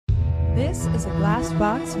This is a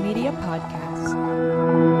Glassbox Media podcast.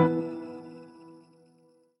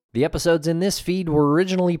 The episodes in this feed were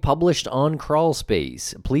originally published on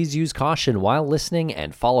Crawlspace. Please use caution while listening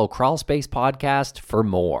and follow Crawlspace Podcast for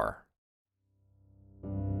more.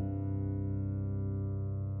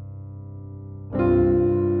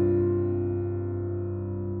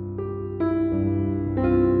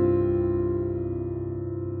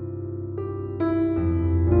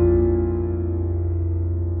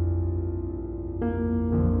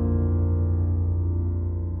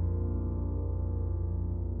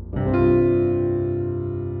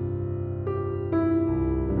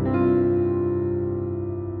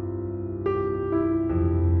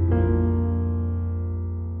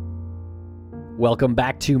 Welcome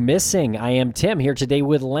back to Missing. I am Tim, here today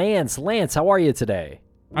with Lance. Lance, how are you today?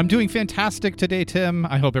 I'm doing fantastic today, Tim.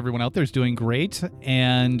 I hope everyone out there is doing great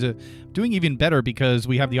and doing even better because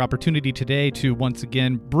we have the opportunity today to once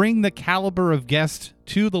again bring the caliber of guest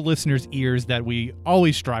to the listeners' ears that we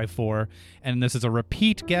always strive for. And this is a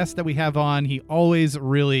repeat guest that we have on. He always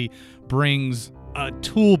really brings a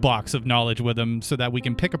toolbox of knowledge with him so that we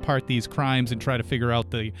can pick apart these crimes and try to figure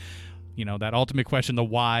out that ultimate question, the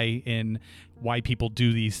why in why people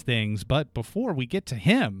do these things. But before we get to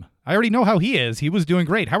him, I already know how he is. He was doing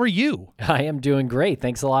great. How are you? I am doing great.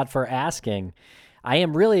 Thanks a lot for asking. I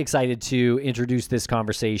am really excited to introduce this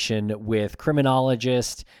conversation with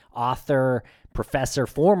criminologist, author, professor,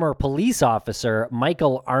 former police officer,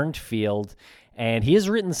 Michael Arntfield. And he has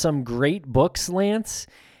written some great books, Lance.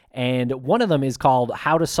 And one of them is called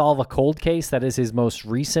How to Solve a Cold Case. That is his most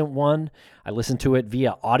recent one. I listened to it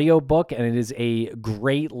via audiobook, and it is a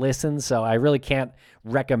great listen, so I really can't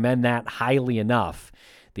recommend that highly enough.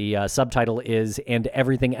 The subtitle is And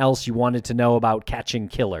Everything Else You Wanted to Know About Catching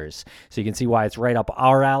Killers. So you can see why it's right up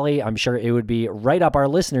our alley. I'm sure it would be right up our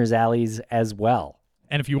listeners' alleys as well.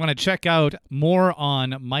 And if you want to check out more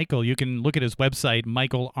on Michael, you can look at his website,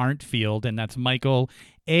 Michael Arntfield, and that's Michael,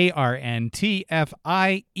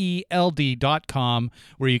 ARNTFIELD.com,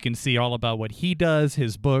 where you can see all about what he does,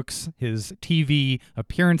 his books, his TV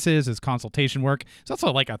appearances, his consultation work. He's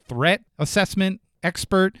also like a threat assessment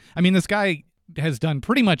expert. I mean, this guy has done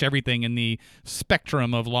pretty much everything in the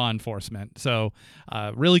spectrum of law enforcement. So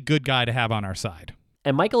really good guy to have on our side.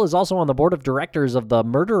 And Michael is also on the board of directors of the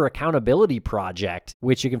Murder Accountability Project,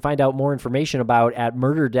 which you can find out more information about at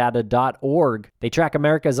murderdata.org. They track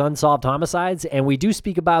America's unsolved homicides, and we do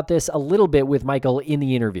speak about this a little bit with Michael in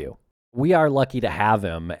the interview. We are lucky to have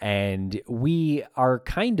him, and we are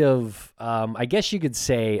kind of, I guess you could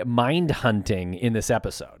say, mind hunting in this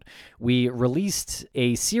episode. We released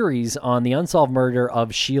a series on the unsolved murder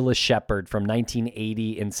of Sheila Shepherd from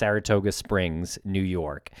 1980 in Saratoga Springs, New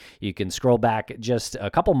York. You can scroll back just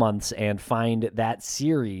a couple months and find that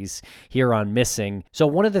series here on Missing. So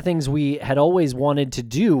one of the things we had always wanted to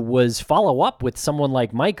do was follow up with someone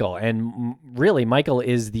like Michael, and really, Michael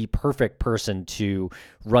is the perfect person to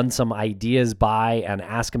run some ideas by and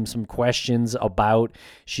ask him some questions about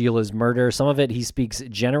Sheila's murder. Some of it he speaks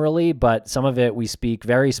generally, but some of it we speak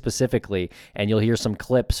very specifically, and you'll hear some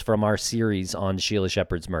clips from our series on Sheila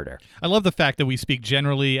Shepherd's murder. I love the fact that we speak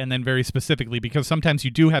generally and then very specifically, because sometimes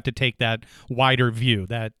you do have to take that wider view,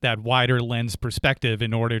 that wider lens perspective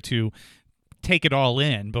in order to take it all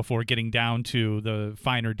in before getting down to the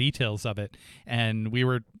finer details of it. And we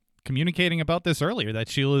were communicating about this earlier, that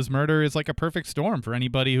Sheila's murder is like a perfect storm for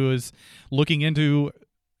anybody who is looking into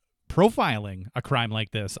profiling a crime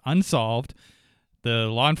like this. Unsolved. The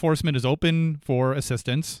law enforcement is open for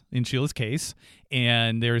assistance in Sheila's case,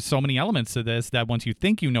 and there's so many elements to this that once you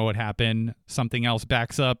think you know what happened, something else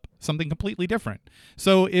backs up something completely different.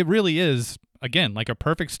 So it really is, again, like a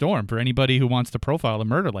perfect storm for anybody who wants to profile a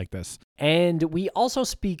murder like this. And we also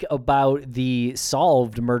speak about the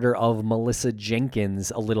solved murder of Melissa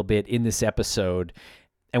Jenkins a little bit in this episode.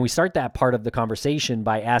 And we start that part of the conversation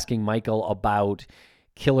by asking Michael about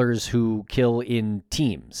killers who kill in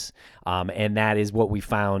teams. And that is what we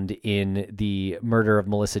found in the murder of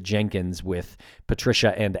Melissa Jenkins with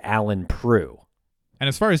Patricia and Alan Prue. And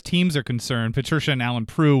as far as teams are concerned, Patricia and Alan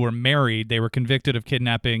Prue were married. They were convicted of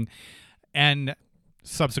kidnapping and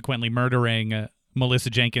subsequently murdering Melissa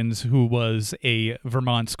Jenkins, who was a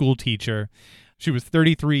Vermont school teacher. She was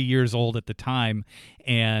 33 years old at the time,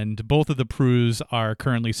 and both of the Prues are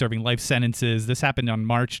currently serving life sentences. This happened on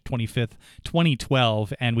March 25th,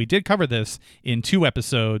 2012, and we did cover this in 2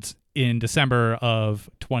 episodes in December of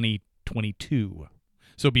 2022.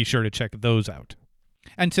 So be sure to check those out.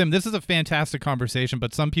 And Tim, this is a fantastic conversation,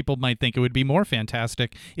 but some people might think it would be more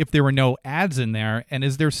fantastic if there were no ads in there. And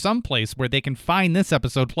is there some place where they can find this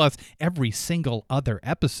episode plus every single other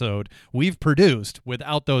episode we've produced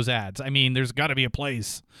without those ads? I mean, there's got to be a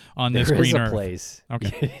place on this green earth. There is a place.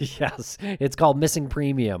 Okay. Yes. It's called Missing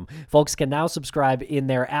Premium. Folks can now subscribe in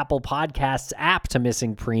their Apple Podcasts app to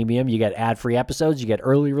Missing Premium. You get ad-free episodes, you get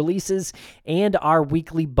early releases, and our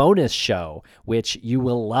weekly bonus show, which you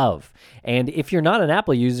will love. And if you're not an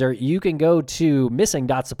Apple user, you can go to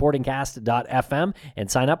missing.supportingcast.fm and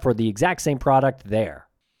sign up for the exact same product there.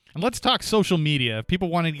 And let's talk social media. If people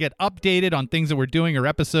wanted to get updated on things that we're doing or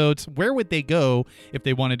episodes, where would they go if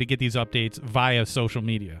they wanted to get these updates via social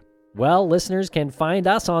media? Well, listeners can find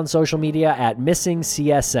us on social media at Missing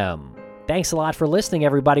CSM. Thanks a lot for listening,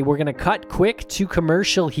 everybody. We're going to cut quick to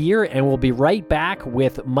commercial here, and we'll be right back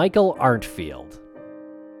with Michael Arntfield.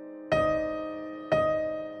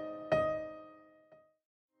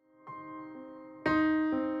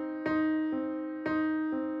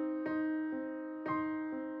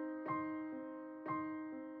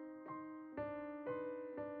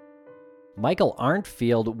 Michael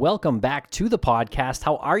Arntfield, welcome back to the podcast.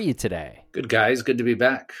 How are you today? Good, guys. Good to be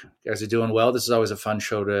back. You guys are doing well. This is always a fun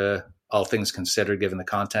show to, all things considered, given the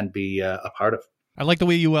content, be a part of. I like the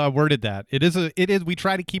way you worded that. It is. We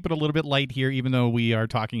try to keep it a little bit light here, even though we are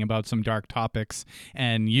talking about some dark topics,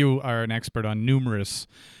 and you are an expert on numerous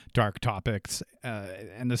dark topics.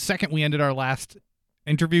 And the second we ended our last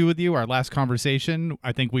interview with you, our last conversation,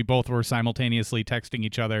 I think we both were simultaneously texting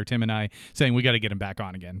each other, Tim and I, saying we got to get him back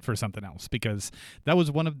on again for something else, because that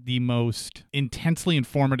was one of the most intensely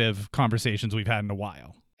informative conversations we've had in a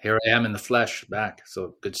while. Here I am in the flesh back.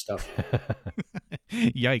 So good stuff.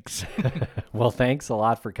 Yikes. Well, thanks a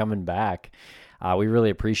lot for coming back. We really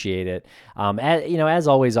appreciate it. As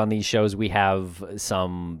always on these shows, we have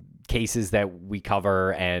some cases that we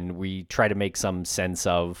cover and we try to make some sense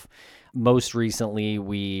of. Most recently,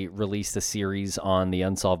 we released a series on the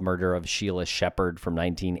unsolved murder of Sheila Shepherd from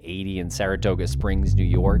 1980 in Saratoga Springs, New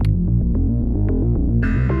York.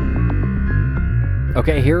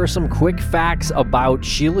 Okay, here are some quick facts about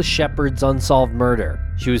Sheila Shepherd's unsolved murder.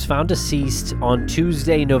 She was found deceased on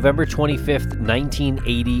Tuesday, November 25th,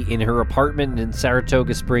 1980, in her apartment in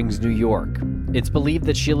Saratoga Springs, New York. It's believed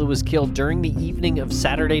that Sheila was killed during the evening of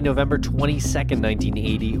Saturday, November 22nd,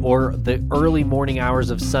 1980, or the early morning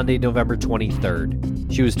hours of Sunday, November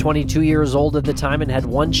 23rd. She was 22 years old at the time and had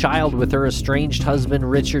one child with her estranged husband,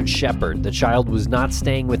 Richard Shepherd. The child was not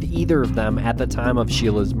staying with either of them at the time of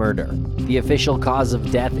Sheila's murder. The official cause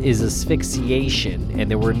of death is asphyxiation,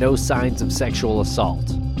 and there were no signs of sexual assault.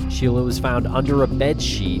 Sheila was found under a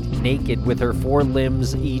bedsheet, naked, with her four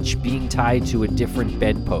limbs each being tied to a different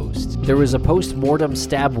bedpost. There was a post-mortem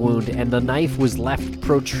stab wound, and the knife was left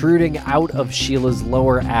protruding out of Sheila's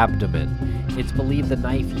lower abdomen. It's believed the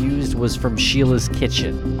knife used was from Sheila's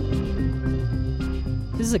kitchen.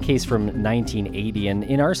 This is a case from 1980, and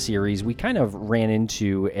in our series, we kind of ran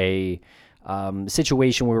into a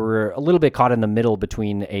situation where we're a little bit caught in the middle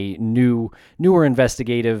between a newer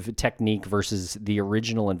investigative technique versus the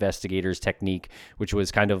original investigator's technique, which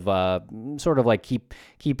was kind of sort of like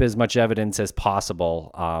keep as much evidence as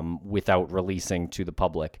possible without releasing to the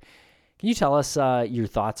public. Can you tell us your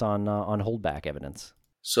thoughts on holdback evidence?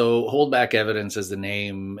 So holdback evidence, as the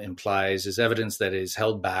name implies, is evidence that is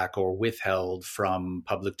held back or withheld from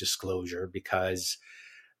public disclosure because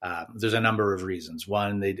there's a number of reasons.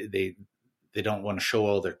 One, they don't want to show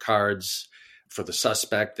all their cards for the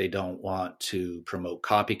suspect. They don't want to promote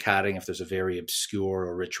copycatting. If there's a very obscure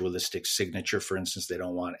or ritualistic signature, for instance, they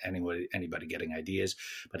don't want anybody getting ideas.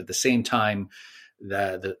 But at the same time,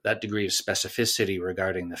 that degree of specificity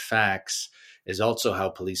regarding the facts is also how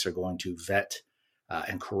police are going to vet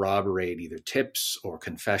and corroborate either tips or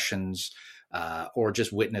confessions or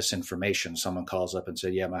just witness information. Someone calls up and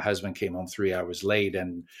said, yeah, my husband came home 3 hours late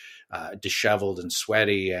and disheveled and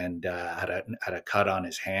sweaty and had a cut on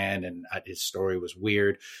his hand, and his story was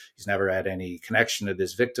weird. He's never had any connection to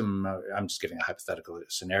this victim. I'm just giving a hypothetical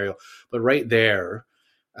scenario. But right there,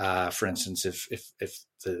 for instance, if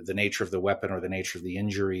the nature of the weapon or the nature of the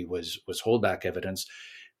injury was holdback evidence,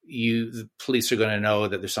 the police are going to know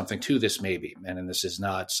that there's something to this maybe. And this is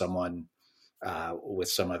not someone with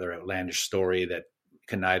some other outlandish story that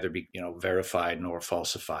can neither be verified nor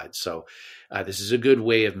falsified. So this is a good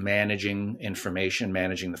way of managing information,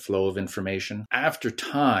 managing the flow of information. After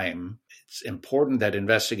time, it's important that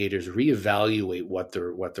investigators reevaluate what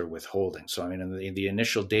they're withholding. So I mean, in the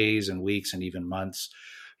initial days and weeks and even months,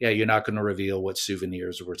 yeah, you're not going to reveal what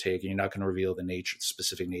souvenirs were taken. You're not going to reveal the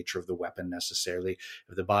specific nature of the weapon necessarily.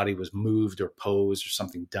 If the body was moved or posed or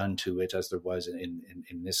something done to it, as there was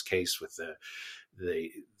in this case with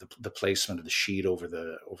the placement of the sheet over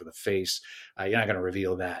the face, you're not going to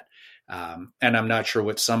reveal that. And I'm not sure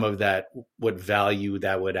what value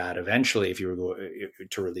that would add eventually if you were going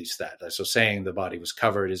to release that. So saying the body was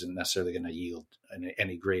covered isn't necessarily going to yield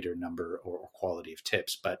any greater number or quality of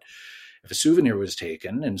tips. But if a souvenir was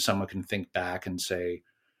taken and someone can think back and say,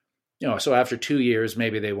 so after 2 years,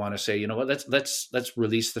 maybe they want to say, let's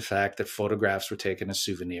release the fact that photographs were taken as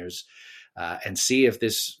souvenirs, and see if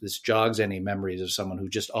this jogs any memories of someone who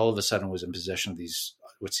just all of a sudden was in possession of these,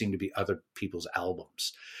 what seemed to be other people's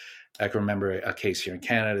albums. I can remember a case here in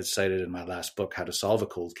Canada that's cited in my last book, How to Solve a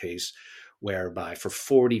Cold Case, whereby for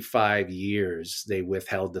 45 years, they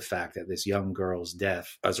withheld the fact that this young girl's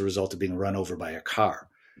death as a result of being run over by a car.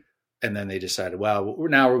 And then they decided, well,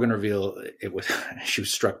 now we're going to reveal she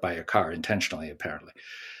was struck by a car intentionally, apparently.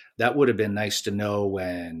 That would have been nice to know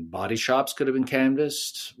when body shops could have been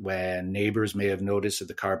canvassed, when neighbors may have noticed that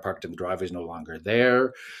the car parked in the driveway is no longer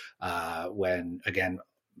there, when, again,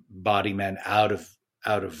 body men out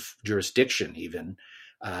of jurisdiction even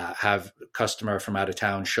have customer from out of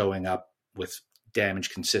town showing up with damage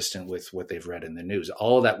consistent with what they've read in the news.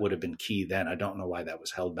 All that would have been key then. I don't know why that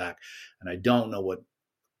was held back. And I don't know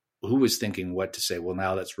who was thinking what to say. Well,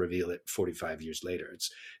 now let's reveal it 45 years later.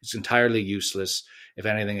 It's entirely useless. If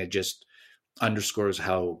anything, it just underscores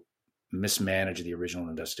how mismanaged the original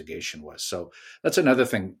investigation was. So that's another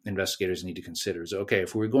thing investigators need to consider is, okay,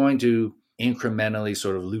 if we're going to incrementally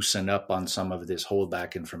sort of loosen up on some of this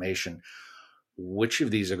holdback information, which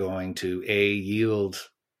of these are going to yield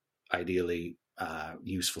ideally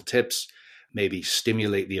useful tips, maybe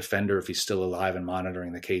stimulate the offender if he's still alive and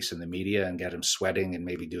monitoring the case in the media and get him sweating and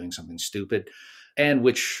maybe doing something stupid, and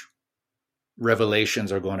which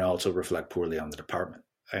revelations are going to also reflect poorly on the department.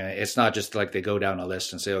 It's not just like they go down a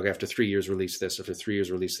list and say, okay, after 3 years, release this, after 3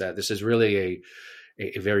 years, release that. This is really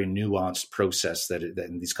a very nuanced process that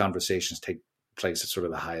these conversations take place at sort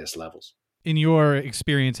of the highest levels. In your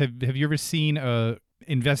experience, have you ever seen a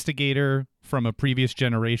investigator from a previous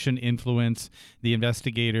generation influence the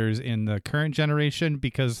investigators in the current generation?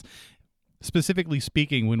 Because specifically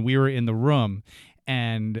speaking, when we were in the room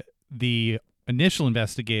and the initial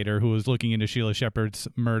investigator who was looking into Sheila Shepherd's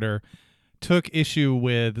murder took issue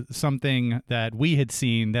with something that we had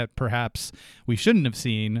seen that perhaps we shouldn't have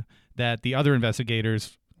seen, that the other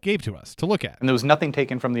investigators gave to us to look at. And there was nothing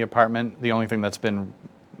taken from the apartment. The only thing that's been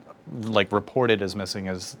reported as missing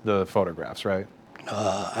is the photographs, right?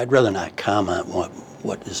 I'd rather not comment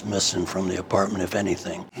what is missing from the apartment, if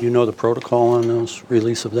anything. You know the protocol on those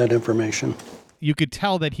release of that information? You could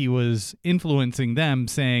tell that he was influencing them,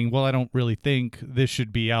 saying, well, I don't really think this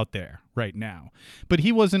should be out there right now. But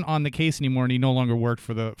he wasn't on the case anymore, and he no longer worked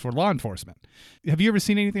for law enforcement. Have you ever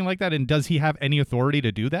seen anything like that? And does he have any authority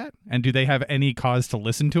to do that? And do they have any cause to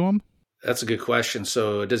listen to him? That's a good question.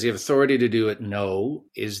 So does he have authority to do it? No.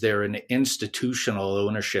 Is there an institutional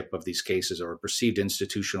ownership of these cases, or a perceived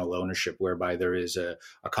institutional ownership whereby there is a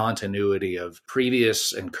continuity of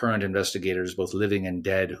previous and current investigators, both living and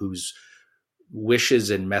dead, whose wishes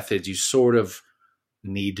and methods you sort of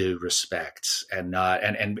need to respect and not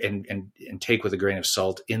and take with a grain of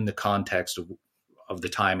salt in the context of the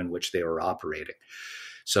time in which they were operating.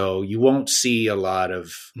 So you won't see a lot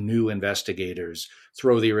of new investigators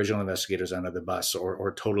throw the original investigators under the bus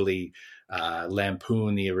or totally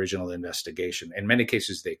lampoon the original investigation. In many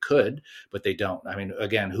cases they could, but they don't. I mean,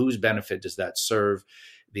 again, whose benefit does that serve?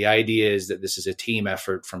 The idea is that this is a team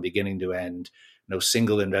effort from beginning to end. No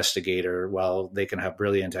single investigator, while they can have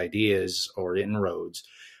brilliant ideas or inroads,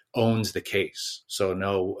 owns the case. So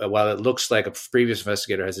no, while it looks like a previous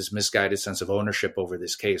investigator has this misguided sense of ownership over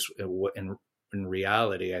this case, in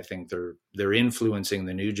reality, I think they're influencing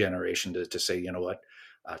the new generation to say, you know what,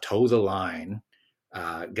 toe the line,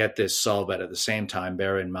 get this solved, but at the same time,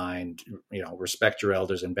 bear in mind, respect your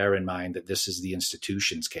elders and bear in mind that this is the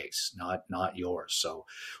institution's case, not yours. So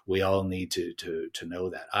we all need to know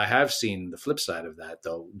that. I have seen the flip side of that,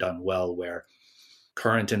 though, done well, where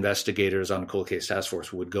current investigators on Cold Case Task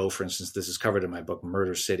Force would go, for instance, this is covered in my book,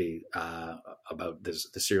 Murder City, about the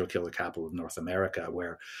serial killer capital of North America,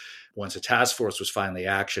 where once a task force was finally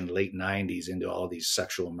actioned late 90s into all these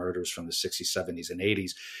sexual murders from the 60s, 70s, and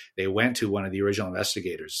 80s, they went to one of the original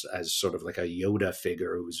investigators as sort of like a Yoda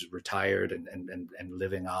figure who was retired and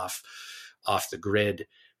living off the grid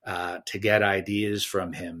to get ideas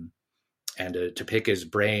from him and to pick his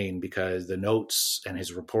brain, because the notes and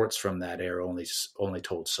his reports from that era only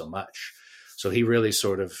told so much. So he really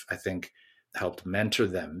sort of, I think, helped mentor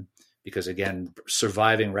them, because again,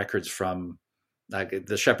 surviving records from, like,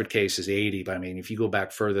 the Shepherd case is 80, but I mean, if you go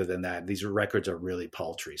back further than that, these records are really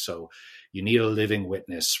paltry. So you need a living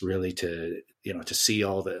witness really to see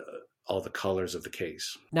all the colors of the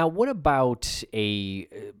case. Now, what about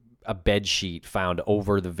a bed sheet found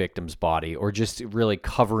over the victim's body, or just really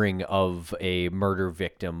covering of a murder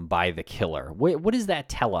victim by the killer? What does that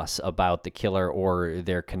tell us about the killer or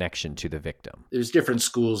their connection to the victim? There's different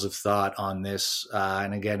schools of thought on this,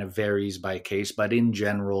 and again, it varies by case, but in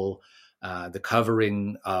general, the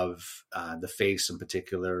covering of the face in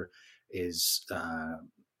particular is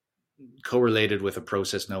correlated with a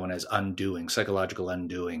process known as undoing, psychological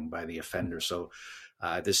undoing by the offender. So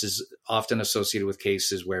this is often associated with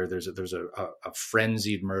cases where there's a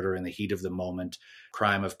frenzied murder in the heat of the moment,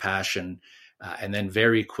 crime of passion, and then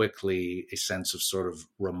very quickly a sense of sort of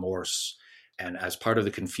remorse. And as part of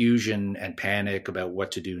the confusion and panic about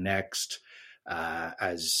what to do next,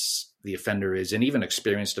 as the offender is, and even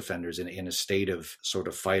experienced offenders in a state of sort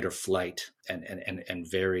of fight or flight and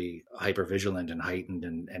very hypervigilant and heightened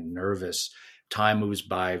and nervous, time moves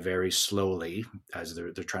by very slowly as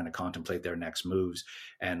they're trying to contemplate their next moves.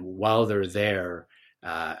 And while they're there,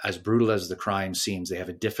 as brutal as the crime seems, they have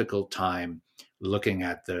a difficult time looking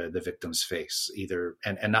at the victim's face, either,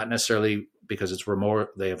 and not necessarily because it's remorse,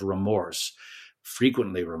 they have remorse,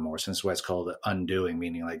 frequently remorse. And that's why it's called undoing,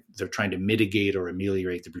 meaning like they're trying to mitigate or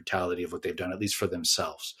ameliorate the brutality of what they've done, at least for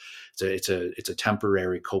themselves. It's a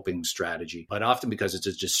temporary coping strategy, but often because it's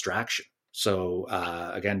a distraction. So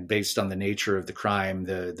again, based on the nature of the crime,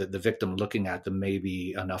 the victim looking at them may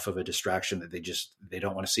be enough of a distraction that they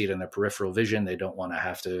don't want to see it in their peripheral vision. They don't want to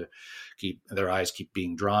have to keep their eyes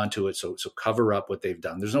being drawn to it. So cover up what they've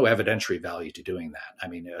done. There's no evidentiary value to doing that. I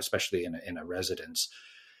mean, especially in a residence,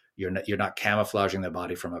 you're not camouflaging the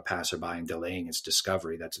body from a passerby and delaying its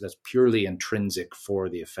discovery. That's purely intrinsic for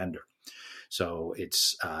the offender. So it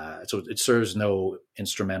serves no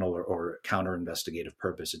instrumental or counter investigative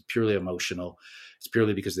purpose. It's purely emotional. It's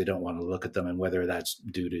purely because they don't want to look at them, and whether that's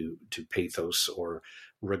due to pathos or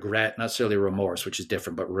regret, not necessarily remorse, which is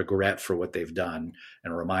different, but regret for what they've done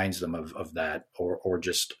and reminds them of that, or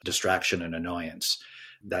just distraction and annoyance.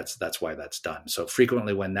 That's why that's done. So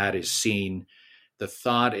frequently when that is seen, the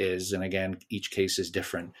thought is, and again, each case is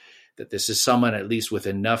different, that this is someone at least with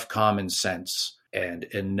enough common sense and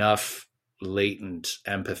enough latent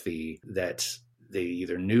empathy that they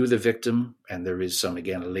either knew the victim, and there is some,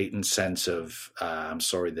 again, a latent sense of, I'm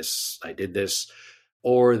sorry, I did this,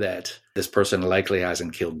 or that this person likely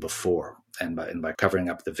hasn't killed before. And by covering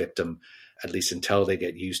up the victim, at least until they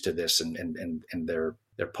get used to this and their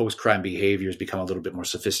post-crime behaviors become a little bit more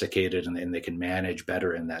sophisticated, and they can manage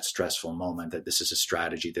better in that stressful moment, that this is a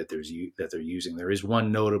strategy that they're using. There is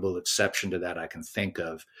one notable exception to that I can think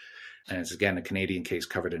of, and it's, again, a Canadian case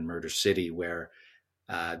covered in Murder City, where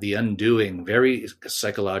the undoing, very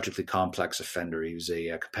psychologically complex offender. He was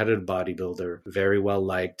a competitive bodybuilder, very well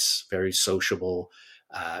liked, very sociable,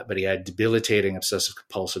 but he had debilitating obsessive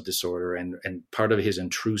compulsive disorder, and part of his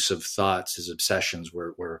intrusive thoughts, his obsessions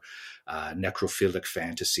were necrophilic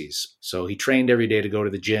fantasies. So he trained every day to go to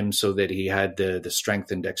the gym so that he had the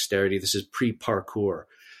strength and dexterity. This is pre-parkour.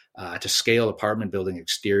 To scale apartment building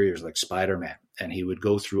exteriors like Spider-Man. And he would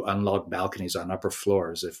go through unlocked balconies on upper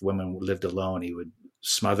floors. If women lived alone, he would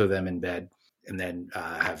smother them in bed and then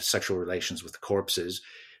have sexual relations with the corpses.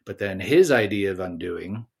 But then his idea of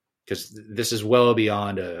undoing, because this is well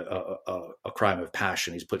beyond a crime of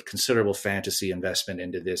passion. He's put considerable fantasy investment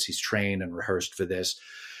into this. He's trained and rehearsed for this.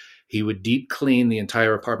 He would deep clean the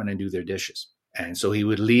entire apartment and do their dishes. And so he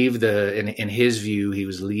would leave in his view, he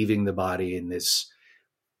was leaving the body in this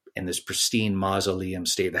pristine mausoleum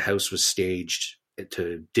state. The house was staged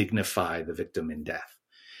to dignify the victim in death.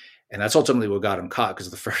 And that's ultimately what got him caught,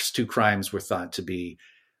 because the first two crimes were thought to be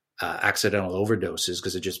accidental overdoses,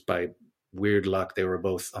 because it just, by weird luck, they were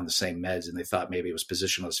both on the same meds, and they thought maybe it was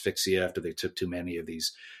positional asphyxia after they took too many of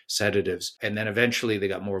these sedatives. And then eventually they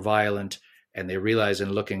got more violent, and they realized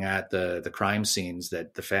in looking at the crime scenes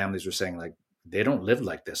that the families were saying, like, they don't live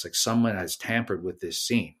like this. Like, someone has tampered with this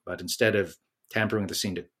scene. But instead of tampering with the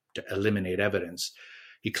scene to eliminate evidence,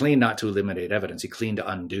 he cleaned not to eliminate evidence. He cleaned to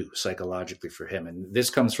undo psychologically for him. And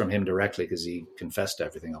this comes from him directly, because he confessed to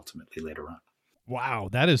everything ultimately later on. Wow,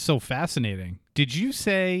 that is so fascinating. Did you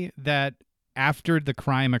say that after the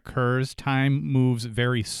crime occurs, time moves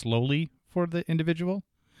very slowly for the individual?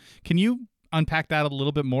 Can you unpack that a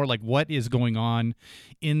little bit more? Like, what is going on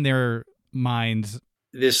in their minds?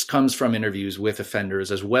 This comes from interviews with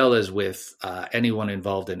offenders, as well as with anyone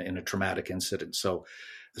involved in a traumatic incident. So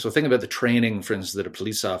think about the training, for instance, that a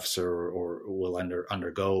police officer or will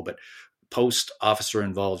undergo. But post officer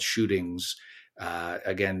involved shootings,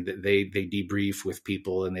 again, they debrief with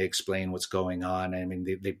people and they explain what's going on. I mean,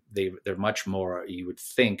 they're much more, you would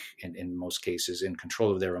think, in most cases, in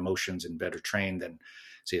control of their emotions and better trained than,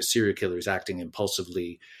 say, a serial killer is acting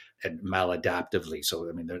impulsively and maladaptively. So,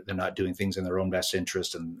 I mean, they're not doing things in their own best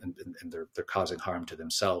interest, and they're causing harm to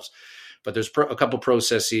themselves. But there's a couple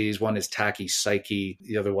processes. One is tachypsyche.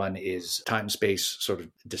 The other one is time-space sort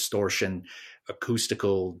of distortion,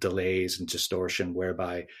 acoustical delays and distortion,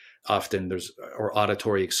 whereby often or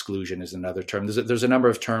auditory exclusion is another term. There's a number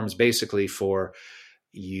of terms basically for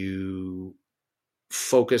you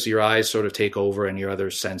focus, your eyes sort of take over and your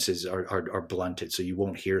other senses are blunted. So you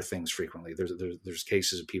won't hear things frequently. There's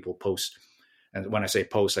cases of people post, and when I say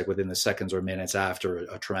post, like within the seconds or minutes after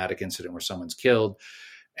a traumatic incident where someone's killed,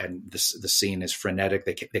 and the scene is frenetic.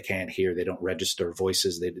 They can't hear. They don't register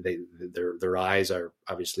voices. Their eyes are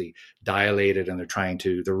obviously dilated, and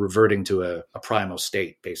they're reverting to a primal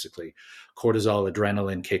state. Basically, cortisol,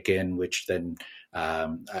 adrenaline kick in, which then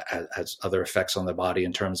has other effects on the body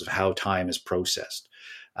in terms of how time is processed.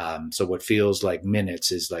 So what feels like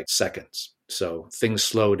minutes is like seconds. So things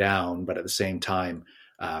slow down, but at the same time,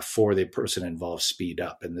 for the person involved, speed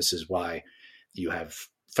up. And this is why you have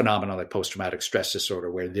phenomena like post-traumatic stress disorder,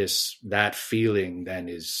 where that feeling then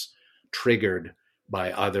is triggered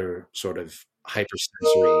by other sort of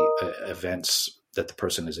hypersensory events that the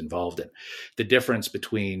person is involved in. The difference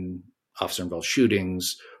between officer-involved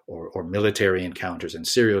shootings or military encounters and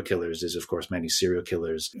serial killers is, of course, many serial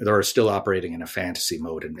killers are still operating in a fantasy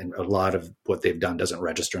mode, and a lot of what they've done doesn't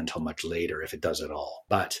register until much later, if it does at all.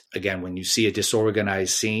 But again, when you see a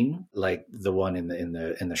disorganized scene like the one in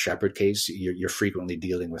the Shepherd case, you're frequently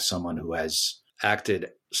dealing with someone who has acted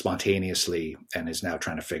spontaneously and is now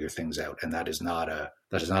trying to figure things out, and that is not a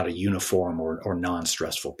uniform or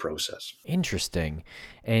non-stressful process. Interesting.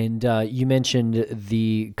 And you mentioned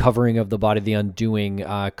the covering of the body, the undoing,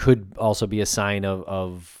 could also be a sign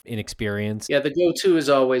of inexperience. Yeah, the go-to is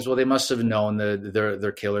always, well, they must have known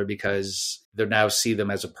their killer because they now see them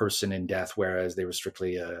as a person in death, whereas they were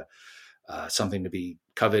strictly something to be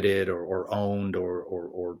coveted or owned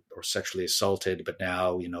or sexually assaulted. But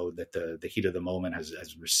now, you know, that the heat of the moment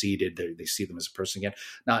has receded. They see them as a person again.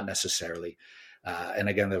 Not necessarily. And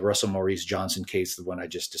again, the Russell Maurice Johnson case, the one I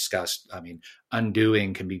just discussed, I mean,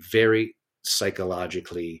 undoing can be very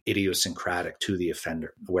psychologically idiosyncratic to the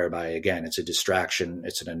offender, whereby, again, it's a distraction,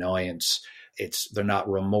 it's an annoyance, they're not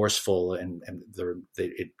remorseful, and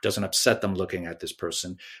it doesn't upset them looking at this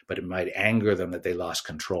person, but it might anger them that they lost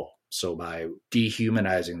control. So by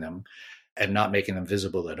dehumanizing them and not making them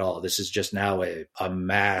visible at all, this is just now a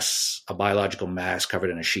biological mass covered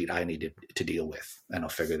in a sheet I need to deal with, and I'll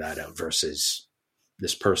figure that out, versus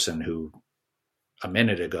this person who a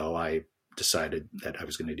minute ago I decided that I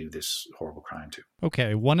was going to do this horrible crime to.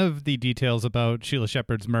 Okay, one of the details about Sheila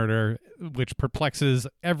Shepherd's murder, which perplexes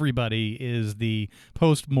everybody, is the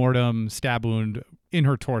post-mortem stab wound in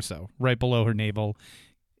her torso, right below her navel.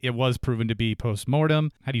 It was proven to be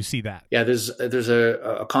post-mortem. How do you see that? Yeah, there's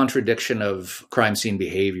a contradiction of crime scene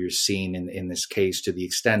behaviors seen in this case, to the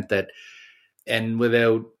extent that, and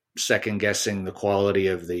without second guessing the quality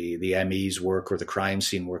of the ME's work or the crime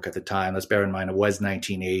scene work at the time, let's bear in mind it was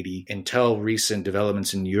 1980. Until recent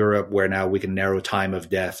developments in Europe, where now we can narrow time of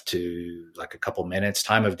death to like a couple minutes.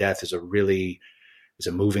 Time of death is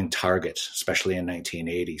a moving target, especially in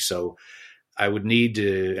 1980. So I would need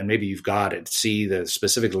to, and maybe you've got it, see the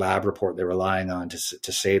specific lab report they're relying on to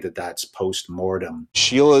say that that's post-mortem.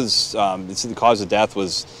 Sheila's the cause of death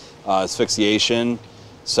was asphyxiation.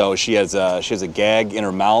 So she has a gag in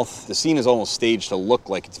her mouth. The scene is almost staged to look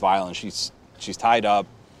like it's violent. She's tied up,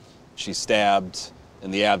 she's stabbed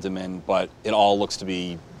in the abdomen, but it all looks to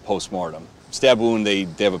be post-mortem. Stab wound, they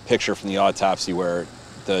have a picture from the autopsy where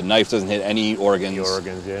the knife doesn't hit any organs. Any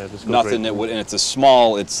organs, yeah. Just nothing that would, and it's a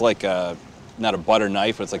small, it's like not a butter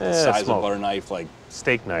knife, but it's like the size of a butter knife, like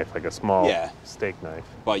steak knife, like a small steak knife.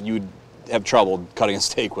 But you'd have trouble cutting a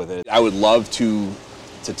steak with it. I would love to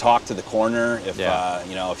talk to the coroner if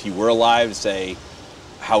if he were alive, say,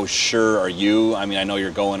 how sure are you? I mean, I know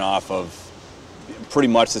you're going off of pretty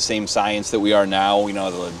much the same science that we are now, you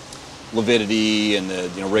know, the lividity and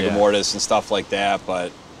the rigor mortis and stuff like that,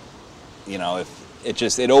 but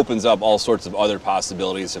if it opens up all sorts of other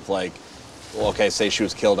possibilities. If say she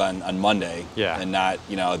was killed on Monday, and not,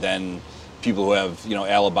 then people who have,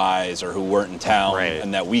 alibis or who weren't in town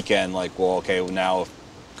and that weekend, now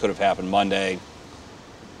could have happened Monday.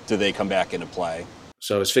 Do they come back into play?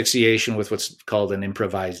 So asphyxiation with what's called an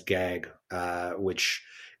improvised gag, which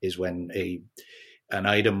is when an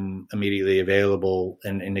item immediately available.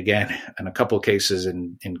 And again, in a couple of cases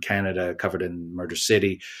in Canada covered in Murder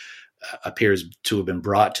City, appears to have been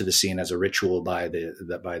brought to the scene as a ritual by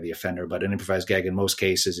the offender. But an improvised gag in most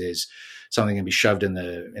cases is something can be shoved in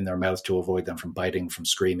their mouth to avoid them from biting, from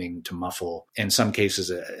screaming, to muffle. In some cases,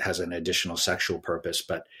 it has an additional sexual purpose.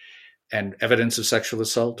 And evidence of sexual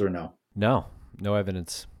assault or no? No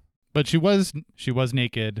evidence. But she was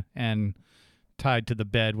naked and tied to the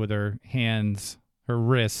bed with her hands, her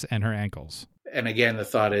wrists, and her ankles. And again, the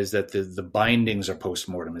thought is that the bindings are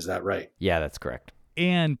post-mortem. Is that right? Yeah, that's correct.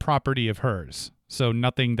 And property of hers. So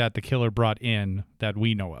nothing that the killer brought in that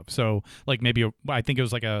we know of. So like maybe I think it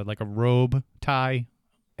was like a robe tie.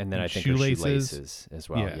 And then I think shoelaces as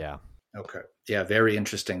well. Yeah. Okay. Yeah, very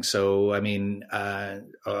interesting. So, I mean,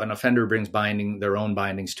 an offender brings their own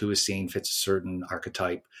bindings to a scene, fits a certain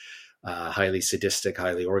archetype, highly sadistic,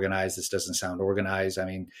 highly organized. This doesn't sound organized. I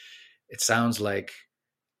mean, it sounds like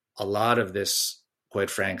a lot of this, quite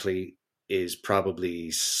frankly, is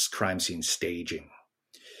probably crime scene staging,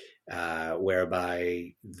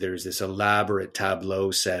 whereby there's this elaborate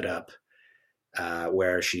tableau set up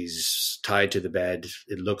where she's tied to the bed.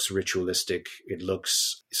 It looks ritualistic. It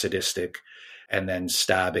looks sadistic. And then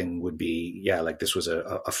stabbing would be, like this was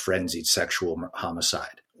a frenzied sexual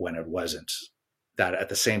homicide when it wasn't. That at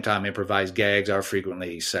the same time, improvised gags are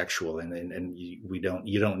frequently sexual, and you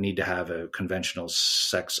don't need to have a conventional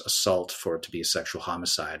sex assault for it to be a sexual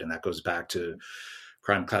homicide. And that goes back to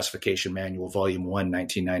Crime Classification Manual, Volume 1,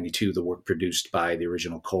 1992, the work produced by the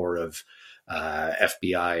original core of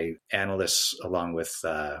FBI analysts, along with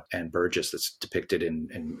Ann Burgess, that's depicted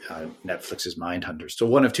in Netflix's Mindhunters. So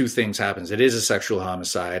one of two things happens. It is a sexual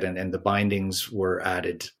homicide, and the bindings were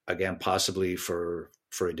added, again, possibly for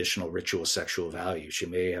additional ritual sexual value. She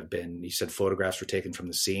may have been, you said photographs were taken from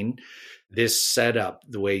the scene. This setup,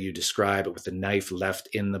 the way you describe it, with the knife left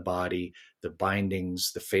in the body, the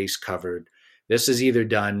bindings, the face covered, this is either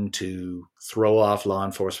done to throw off law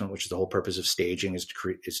enforcement, which is the whole purpose of staging, is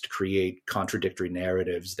to create contradictory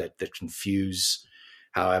narratives that confuse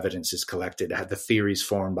how evidence is collected, have the theories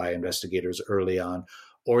formed by investigators early on,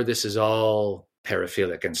 or this is all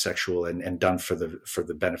paraphilic and sexual and done for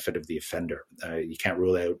the benefit of the offender. You can't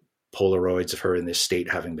rule out Polaroids of her in this state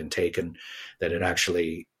having been taken, that it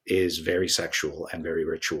actually is very sexual and very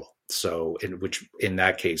ritual. So, which in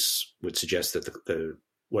that case would suggest that the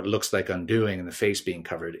what looks like undoing and the face being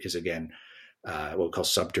covered is, again, what we call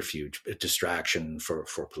subterfuge, a distraction for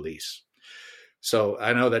police. So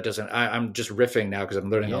I know that doesn't, I'm just riffing now because I'm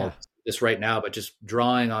learning all this right now, but just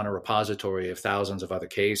drawing on a repository of thousands of other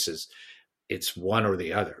cases, it's one or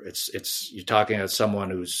the other. It's you're talking about someone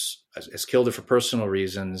who's has killed her for personal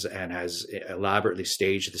reasons and has elaborately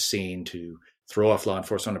staged the scene to throw off law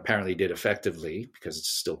enforcement, apparently did effectively because it's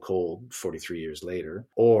still cold 43 years later,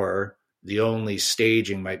 or the only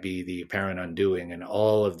staging might be the apparent undoing, and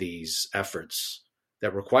all of these efforts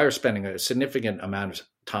that require spending a significant amount of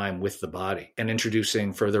time with the body and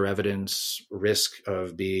introducing further evidence, risk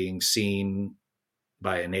of being seen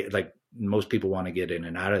by like most people want to get in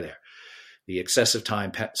and out of there. The excessive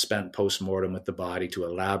time spent post-mortem with the body to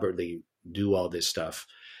elaborately do all this stuff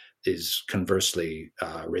is conversely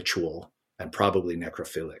ritual and probably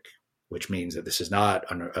necrophilic, which means that this is not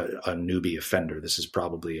a newbie offender. This is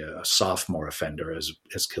probably a sophomore offender,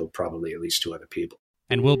 has killed probably at least two other people.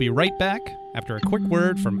 And we'll be right back after a quick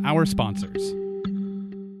word from our sponsors.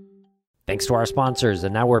 Thanks to our sponsors,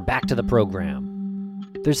 and now we're back to the program.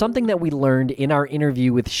 There's something that we learned in our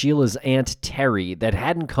interview with Sheila's aunt, Terry, that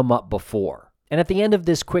hadn't come up before. And at the end of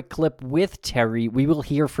this quick clip with Terry, we will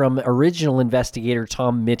hear from original investigator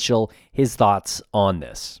Tom Mitchell, his thoughts on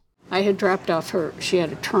this. I had dropped off she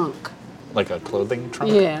had a trunk. Like a clothing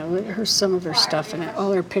trunk? Yeah, some of her stuff in it,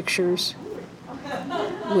 all her pictures,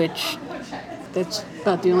 which that's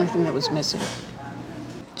about the only thing that was missing.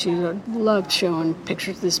 She loved showing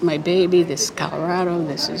pictures. This is my baby, this is Colorado,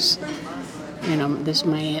 this is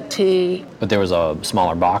my Aunt T. But there was a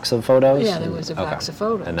smaller box of photos? Yeah, there was a box of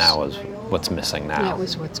photos. And that was what's missing now? That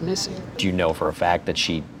was what's missing. Do you know for a fact that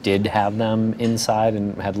she did have them inside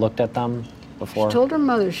and had looked at them before? She told her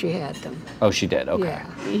mother she had them. Oh, she did? Okay.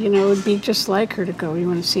 Yeah. It'd be just like her to go, you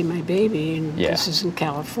want to see my baby, and this is in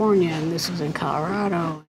California, and this is in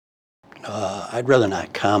Colorado. I'd rather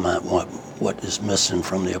not comment what is missing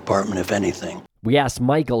from the apartment, if anything. We asked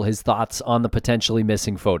Michael his thoughts on the potentially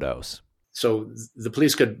missing photos. So the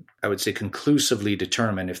police could, I would say, conclusively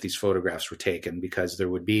determine if these photographs were taken, because there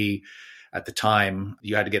would be, at the time,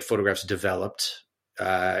 you had to get photographs developed.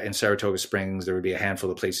 In Saratoga Springs, there would be a handful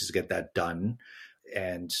of places to get that done.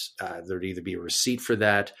 And there'd either be a receipt for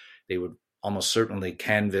that. They would almost certainly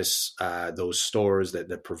canvass those stores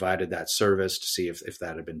that provided that service to see if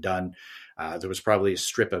that had been done. There was probably a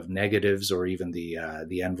strip of negatives or even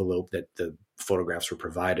the envelope that the photographs were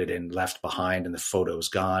provided in left behind and the photo's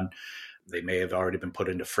gone. They may have already been put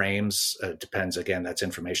into frames. Depends. Again, that's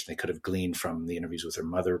information they could have gleaned from the interviews with her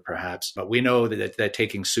mother, perhaps. But we know that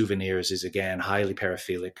taking souvenirs is, again, highly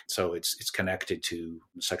paraphilic. So it's connected to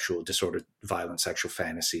sexual disorder, violent sexual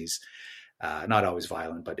fantasies. Not always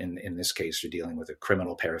violent, but in this case, you're dealing with a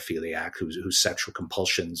criminal paraphiliac whose sexual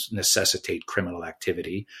compulsions necessitate criminal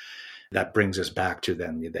activity. That brings us back to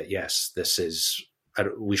then that, yes, this is,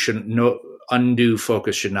 we shouldn't, undue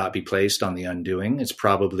focus should not be placed on the undoing. It's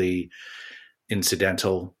probably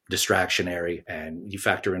incidental, distractionary, and you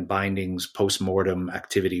factor in bindings, post-mortem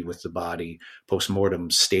activity with the body, post-mortem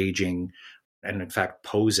staging, and in fact,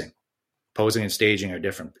 posing. Posing and staging are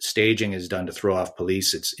different. Staging is done to throw off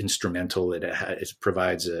police. It's instrumental. It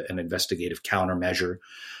provides an investigative countermeasure,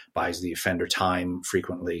 buys the offender time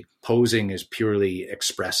frequently. Posing is purely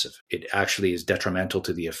expressive. It actually is detrimental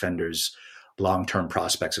to the offender's long-term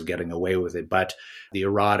prospects of getting away with it. But the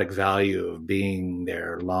erotic value of being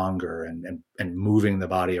there longer and moving the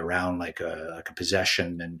body around like a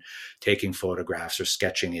possession and taking photographs or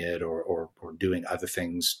sketching it or doing other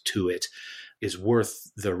things to it is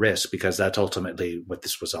worth the risk, because that's ultimately what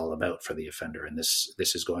this was all about for the offender. And this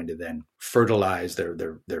is going to then fertilize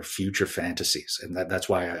their future fantasies. And that's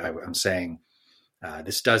why I'm saying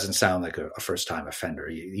this doesn't sound like a first-time offender.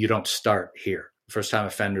 You don't start here. First-time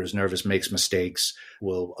offender is nervous, makes mistakes,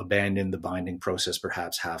 will abandon the binding process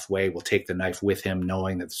perhaps halfway, will take the knife with him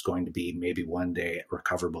knowing that there's going to be maybe one day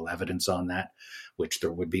recoverable evidence on that, which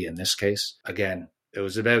there would be in this case. Again, it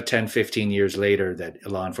was about 10, 15 years later that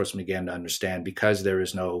law enforcement began to understand, because there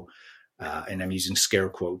is no, and I'm using scare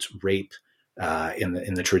quotes, rape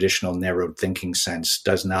in the traditional narrowed thinking sense,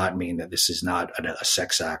 does not mean that this is not a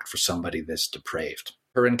sex act for somebody this depraved.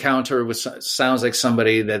 Her encounter sounds like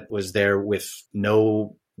somebody that was there with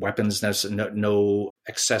no weapons, no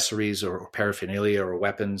accessories or paraphernalia or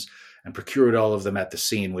weapons, and procured all of them at the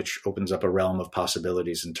scene, which opens up a realm of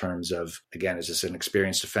possibilities in terms of, again, is this an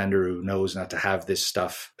experienced offender who knows not to have this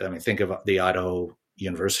stuff? I mean, think of the Idaho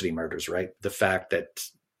University murders, right? The fact that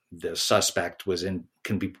the suspect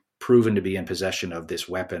can be proven to be in possession of this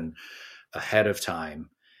weapon ahead of time,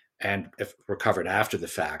 and if recovered after the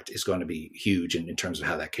fact, is going to be huge in terms of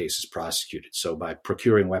how that case is prosecuted. So by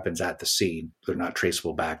procuring weapons at the scene, they're not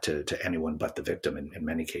traceable back to anyone but the victim in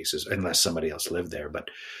many cases, unless somebody else lived there. But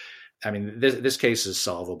I mean, this case is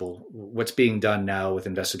solvable. What's being done now with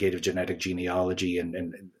investigative genetic genealogy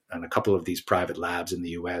and a couple of these private labs in the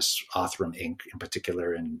U.S., Othram Inc. in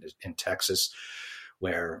particular in Texas,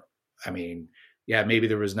 where, I mean, yeah, maybe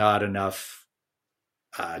there was not enough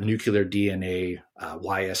nuclear DNA,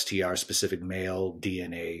 YSTR specific male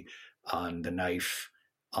DNA on the knife,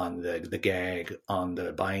 on the gag, on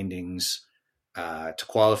the bindings to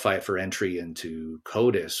qualify it for entry into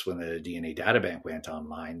CODIS when the DNA databank went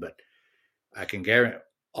online. But I can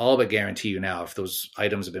all but guarantee you now, if those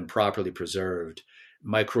items have been properly preserved,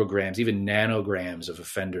 micrograms, even nanograms of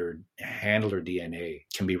offender handler DNA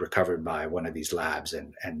can be recovered by one of these labs.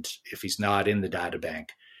 And if he's not in the databank,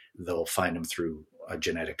 they'll find him through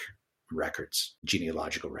genetic records,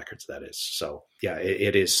 genealogical records, that is. So yeah,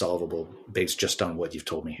 it is solvable based just on what you've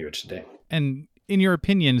told me here today. And in your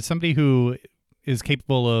opinion, somebody who is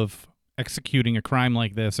capable of executing a crime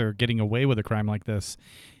like this or getting away with a crime like this,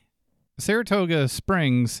 Saratoga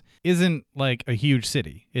Springs isn't like a huge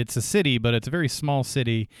city. It's a city, but it's a very small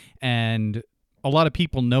city, and a lot of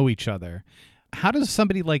people know each other. How does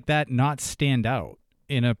somebody like that not stand out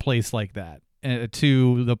in a place like that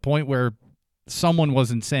to the point where someone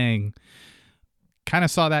wasn't saying, kind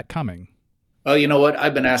of saw that coming? Well, you know what?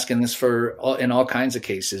 I've been asking this in all kinds of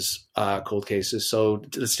cases, cold cases. So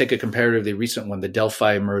let's take a comparatively recent one, the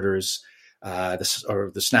Delphi murders,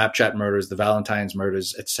 the Snapchat murders, the Valentine's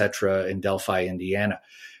murders, etc. in Delphi, Indiana.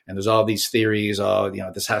 And there's all these theories,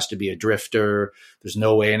 this has to be a drifter. There's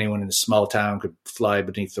no way anyone in a small town could fly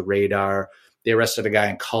beneath the radar. They arrested a guy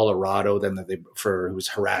in Colorado who was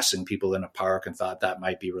harassing people in a park and thought that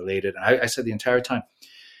might be related. And I said the entire time,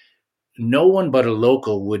 no one but a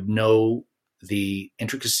local would know the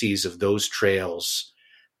intricacies of those trails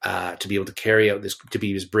to be able to carry out this, to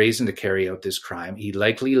be as brazen to carry out this crime. He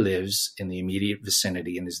likely lives in the immediate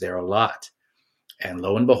vicinity and is there a lot. And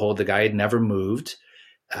lo and behold, the guy had never moved.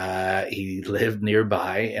 He lived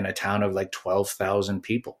nearby in a town of like 12,000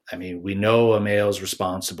 people. I mean, we know a male's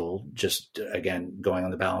responsible, just again, going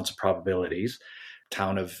on the balance of probabilities.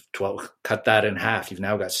 Town of 12, cut that in half. You've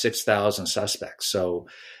now got 6,000 suspects. So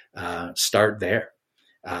start there.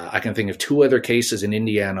 I can think of 2 other cases in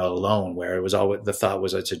Indiana alone where it was always the thought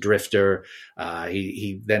was it's a drifter.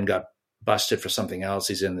 He then got busted for something else.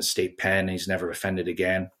 He's in the state pen. He's never offended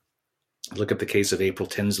again. Look at the case of April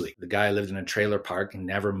Tinsley. The guy lived in a trailer park and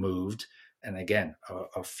never moved. And again,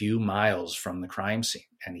 a few miles from the crime scene.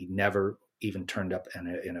 And he never even turned up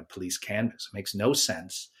in a police canvas. It makes no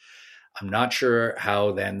sense. I'm not sure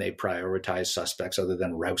how then they prioritize suspects other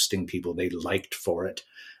than rousting people they liked for it.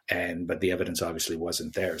 But the evidence obviously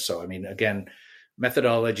wasn't there. So, I mean, again,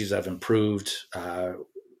 methodologies have improved.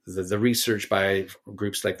 The research by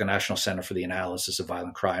groups like the National Center for the Analysis of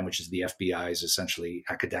Violent Crime, which is the FBI's essentially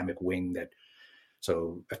academic wing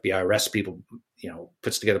so FBI arrests people,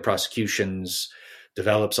 puts together prosecutions,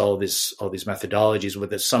 develops all these methodologies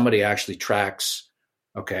with it. Somebody actually tracks,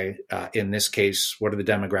 in this case, what are the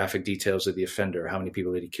demographic details of the offender? How many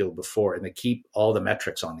people did he kill before? And they keep all the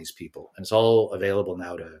metrics on these people. And it's all available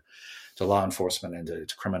now to law enforcement and to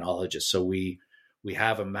criminologists. So we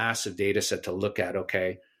have a massive data set to look at,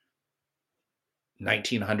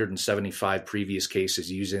 1,975 previous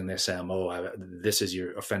cases using this MO. This is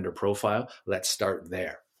your offender profile. Let's start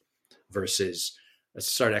there versus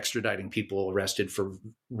let's start extraditing people arrested for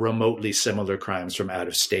remotely similar crimes from out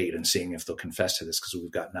of state and seeing if they'll confess to this because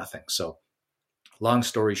we've got nothing. So long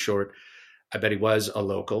story short, I bet he was a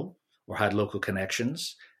local or had local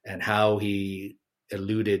connections, and how he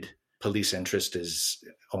eluded police interest is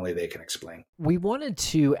only they can explain. We wanted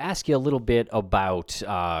to ask you a little bit about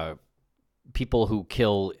people who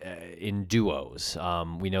kill in duos.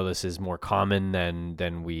 We know this is more common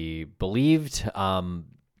than we believed.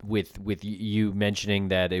 With you mentioning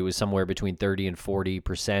that it was somewhere between 30 and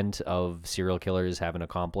 40% of serial killers have an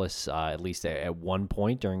accomplice, at least at one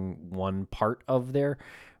point during one part of their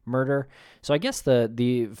murder. So I guess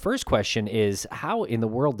the first question is, how in the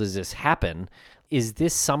world does this happen? Is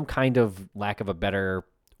this some kind of, lack of a better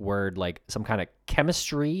word, like some kind of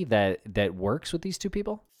chemistry that works with these two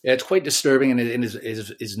people? Yeah, it's quite disturbing, and it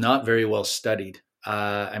is not very well studied.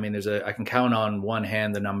 I mean, I can count on one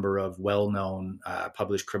hand the number of well-known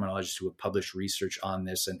published criminologists who have published research on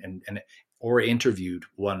this and or interviewed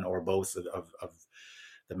one or both of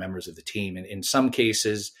the members of the team. And in some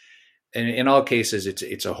cases, and in all cases,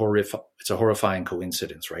 it's a horrifying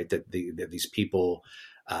coincidence, right? That these people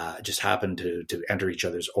just happen to enter each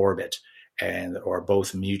other's orbit and or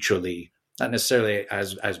both mutually, not necessarily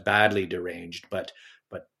as badly deranged, but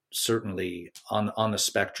certainly on the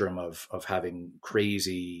spectrum of having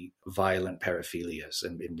crazy, violent paraphilias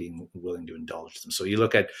and being willing to indulge them. So you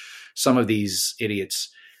look at some of these idiots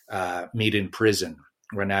meet in prison,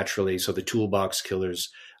 where naturally, so the toolbox killers,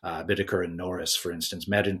 Bittaker and Norris, for instance,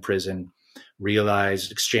 met in prison,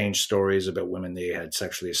 exchanged stories about women they had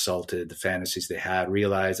sexually assaulted, the fantasies they had,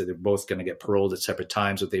 realized that they're both going to get paroled at separate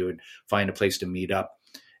times, that they would find a place to meet up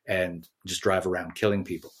and just drive around killing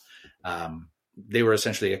people. They were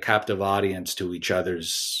essentially a captive audience to each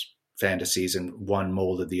other's fantasies, and one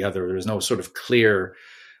molded the other. There was no sort of clear,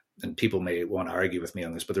 and people may want to argue with me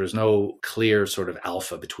on this, but there's no clear sort of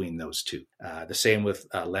alpha between those two. The same with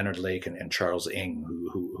Leonard Lake and Charles Ng,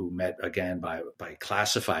 who met again by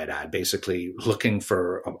classified ad, basically looking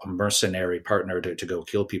for a mercenary partner to go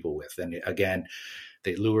kill people with. And again,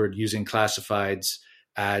 they lured, using classifieds,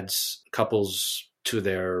 ads, couples to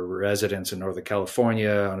their residence in Northern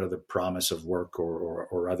California under the promise of work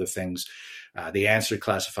or other things. They answered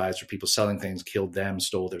classifieds for people selling things, killed them,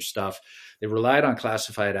 stole their stuff. They relied on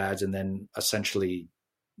classified ads, and then essentially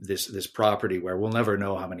this property where we'll never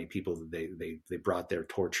know how many people they brought there,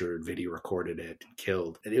 tortured, video recorded it, and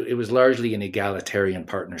killed. It was largely an egalitarian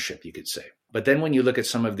partnership, you could say. But then when you look at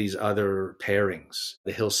some of these other pairings,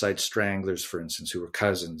 the Hillside Stranglers, for instance, who were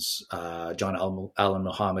cousins, John Allen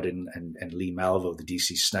Muhammad and Lee Malvo, the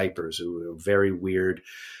DC Snipers, who were a very weird,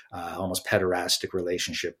 almost pederastic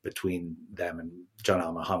relationship between them. And John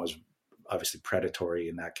Allen Muhammad was obviously predatory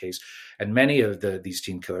in that case. And many of these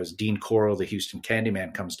teen killers, Dean Corll, the Houston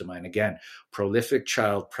Candyman, comes to mind again, prolific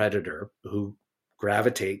child predator who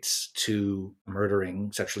gravitates to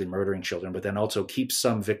sexually murdering children, but then also keeps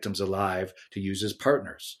some victims alive to use as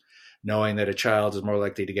partners, knowing that a child is more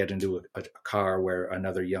likely to get into a car where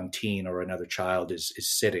another young teen or another child is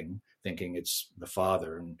sitting, thinking it's the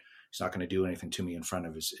father, and he's not going to do anything to me in front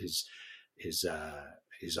of his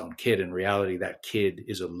own kid. In reality, that kid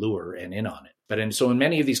is a lure and in on it. So in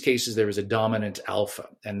many of these cases, there is a dominant alpha,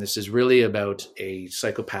 and this is really about a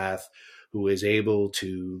psychopath who is able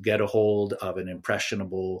to get a hold of an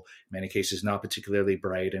impressionable, in many cases not particularly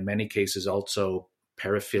bright, in many cases also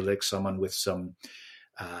paraphilic, someone with some,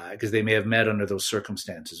 because they may have met under those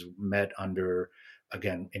circumstances, met under,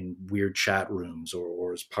 again, in weird chat rooms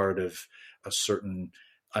or as part of a certain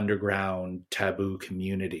underground taboo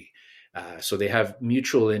community. So they have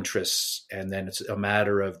mutual interests, and then it's a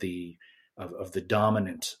matter of the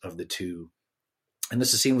dominant of the two. And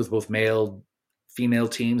this is seen with both male-female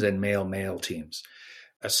teams and male-male teams,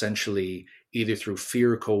 essentially either through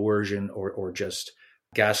fear, coercion, or just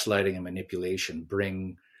gaslighting and manipulation,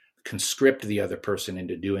 conscript the other person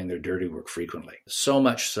into doing their dirty work frequently. So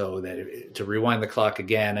much so that, to rewind the clock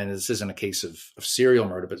again, and this isn't a case of serial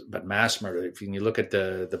murder, but mass murder. If you look at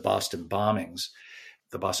the Boston bombings,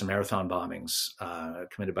 the Boston Marathon bombings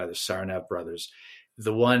committed by the Tsarnaev brothers,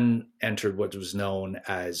 the one entered what was known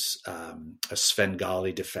as a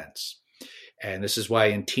Svengali defense. And this is why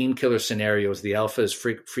in teen killer scenarios, the alpha is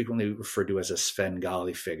frequently referred to as a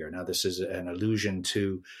Svengali figure. Now, this is an allusion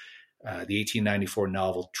to the 1894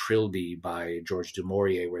 novel Trilby by George du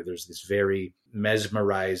Maurier, where there's this very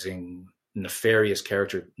mesmerizing, nefarious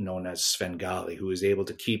character known as Svengali, who is able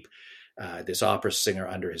to keep this opera singer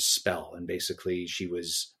under his spell. And basically, she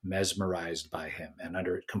was mesmerized by him and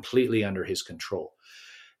completely under his control.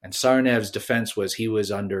 And Tsarnaev's defense was he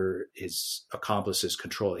was under his accomplice's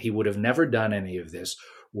control. He would have never done any of this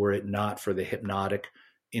were it not for the hypnotic,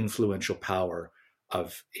 influential power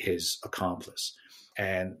of his accomplice.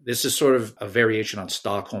 And this is sort of a variation on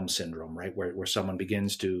Stockholm syndrome, right? Where someone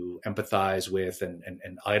begins to empathize with and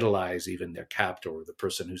idolize even their captor, or the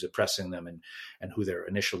person who's oppressing them and who they're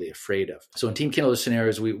initially afraid of. So in teen killer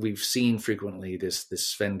scenarios, we've seen frequently this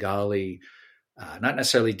Svengali, not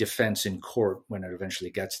necessarily defense in court when it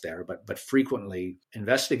eventually gets there, but frequently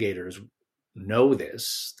investigators know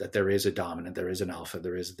that there is a dominant, there is an alpha,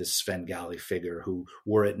 there is this Svengali figure who,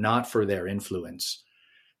 were it not for their influence,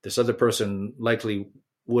 this other person likely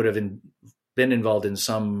would have been involved in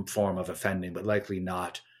some form of offending, but likely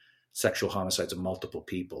not sexual homicides of multiple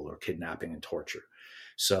people or kidnapping and torture.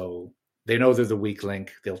 So they know they're the weak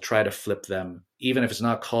link. They'll try to flip them, even if it's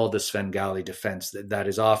not called the Svengali defense. That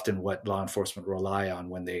is often what law enforcement rely on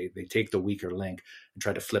when they take the weaker link and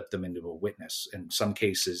try to flip them into a witness. In some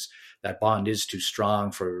cases, that bond is too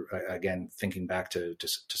strong for, again, thinking back to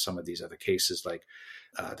some of these other cases, like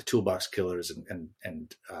the Toolbox Killers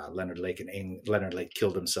and Leonard Lake. And Leonard Lake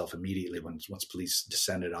killed himself immediately once police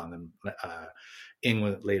descended on them.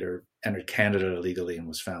 England later entered Canada illegally and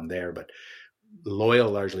was found there, but loyal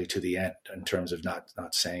largely to the end in terms of not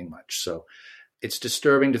saying much. So it's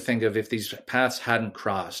disturbing to think of if these paths hadn't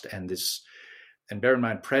crossed, and bear in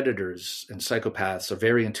mind, predators and psychopaths are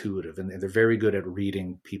very intuitive, and they're very good at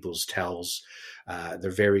reading people's tells.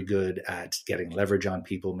 They're very good at getting leverage on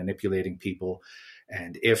people, manipulating people.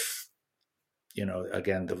 And if,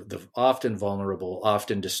 again, the often vulnerable,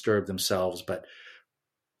 often disturbed themselves, but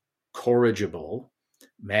corrigible,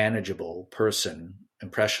 manageable person,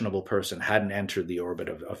 impressionable person hadn't entered the orbit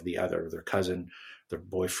of the other, their cousin, their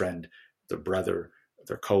boyfriend, their brother,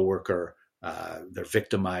 their coworker, their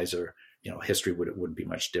victimizer, history wouldn't be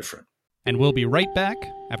much different. And we'll be right back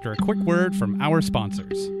after a quick word from our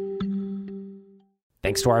sponsors.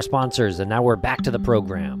 Thanks to our sponsors, and now we're back to the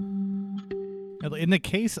program. In the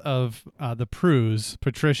case of the Prues,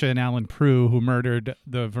 Patricia and Alan Prue, who murdered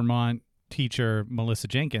the Vermont teacher Melissa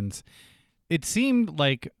Jenkins, it seemed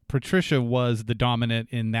like Patricia was the dominant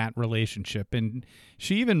in that relationship. And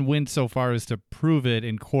she even went so far as to prove it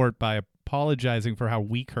in court by apologizing for how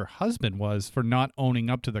weak her husband was for not owning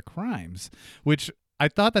up to the crimes, which I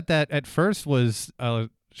thought that at first was a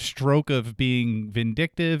stroke of being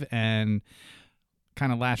vindictive and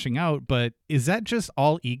kind of lashing out. But is that just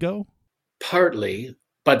all ego? Partly,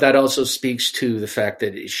 but that also speaks to the fact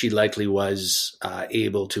that she likely was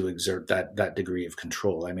able to exert that degree of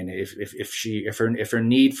control. I mean, if her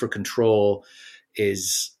need for control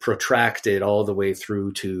is protracted all the way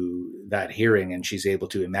through to that hearing, and she's able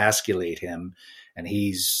to emasculate him, and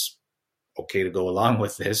he's okay to go along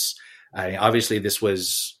with this. Obviously, this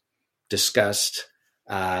was discussed.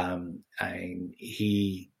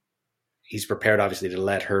 He's prepared, obviously, to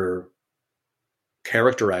let her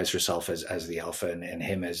characterize herself as the alpha and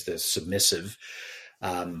him as the submissive.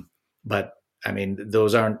 But I mean,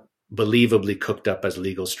 those aren't believably cooked up as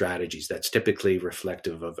legal strategies. That's typically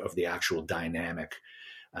reflective of the actual dynamic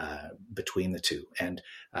between the two. And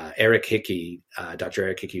Eric Hickey, Dr.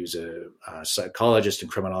 Eric Hickey, was a psychologist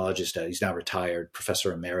and criminologist. He's now retired,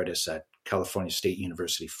 professor emeritus at California State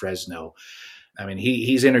University, Fresno. I mean,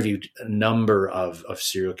 he's interviewed a number of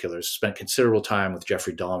serial killers, spent considerable time with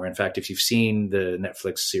Jeffrey Dahmer. In fact, if you've seen the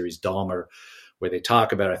Netflix series Dahmer, where they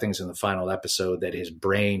talk about, I think it's in the final episode, that his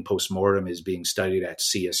brain post-mortem is being studied at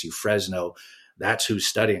CSU Fresno, that's who's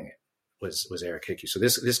studying it, was Eric Hickey. So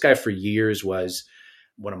this guy for years was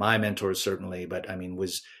one of my mentors, certainly, but I mean,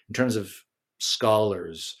 was, in terms of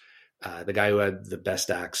scholars, the guy who had the best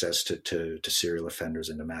access to serial offenders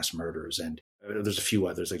and to mass murderers. And there's a few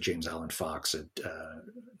others like James Allen Fox at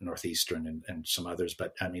Northeastern and some others.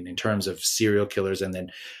 But I mean, in terms of serial killers and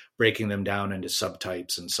then breaking them down into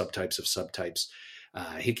subtypes and subtypes of subtypes,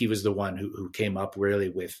 Hickey was the one who came up really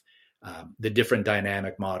with the different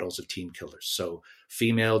dynamic models of team killers. So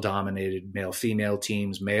female-dominated male-female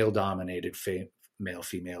teams, male-dominated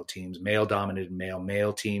male-female teams, male-dominated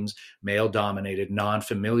male-male teams, male-dominated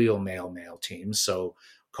non-familial male-male teams, so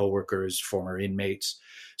coworkers, former inmates.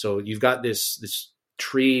 So you've got this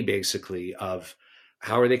tree basically of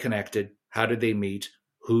how are they connected, how did they meet,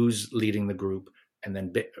 who's leading the group, and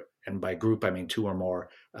then and by group I mean two or more,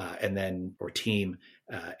 and then or team,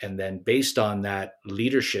 and then based on that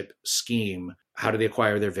leadership scheme, how do they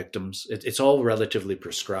acquire their victims? It's all relatively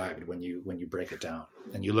prescribed when you break it down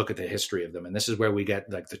and you look at the history of them. And this is where we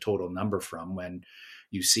get like the total number from, when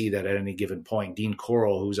you see that at any given point, Dean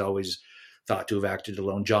Corll, who's always thought to have acted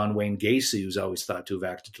alone, John Wayne Gacy, who's always thought to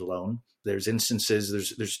have acted alone. There's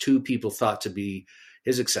instances, there's two people thought to be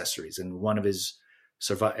his accessories, and one of his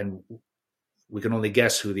and we can only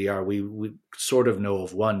guess who they are. We sort of know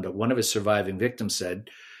of one, but one of his surviving victims said,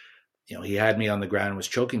 he had me on the ground and was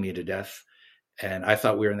choking me to death. And I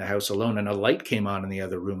thought we were in the house alone, and a light came on in the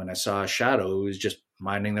other room, and I saw a shadow who was just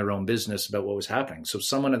minding their own business about what was happening. So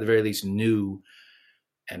someone at the very least knew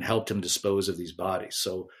and helped him dispose of these bodies.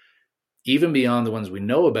 So even beyond the ones we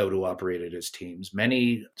know about who operated as teams,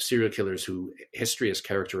 many serial killers who history has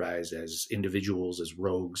characterized as individuals, as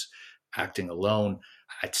rogues, acting alone,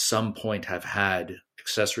 at some point have had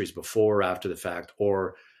accessories before or after the fact,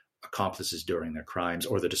 or accomplices during their crimes,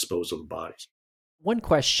 or the disposal of bodies. One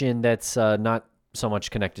question that's not so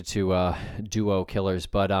much connected to duo killers,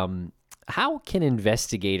 but how can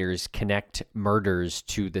investigators connect murders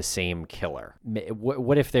to the same killer?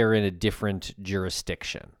 What if they're in a different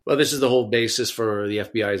jurisdiction? Well, this is the whole basis for the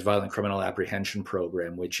FBI's Violent Criminal Apprehension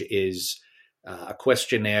Program, which is a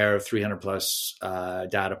questionnaire of 300 plus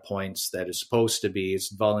data points that is supposed to be,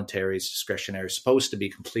 it's voluntary, it's discretionary, supposed to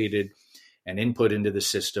be completed and input into the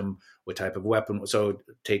system. What type of weapon? So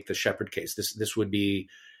take the Shepherd case. This would be,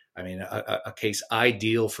 a case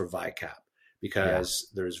ideal for VICAP,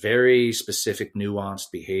 because there's very specific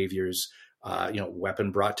nuanced behaviors,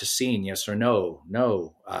 weapon brought to scene, yes or no,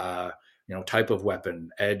 type of weapon,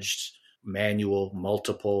 edged, manual,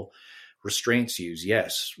 multiple, restraints used,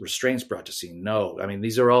 yes, restraints brought to scene, no.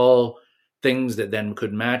 These are all things that then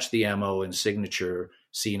could match the MO and signature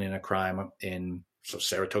seen in a crime in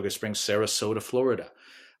Saratoga Springs, Sarasota, Florida.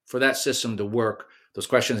 For that system to work, those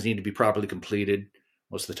questions need to be properly completed.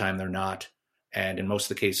 Most of the time they're not. And in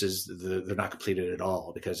most of the cases, they're not completed at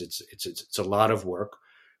all, because it's a lot of work.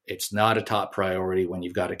 It's not a top priority when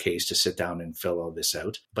you've got a case to sit down and fill all this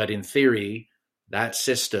out. But in theory, that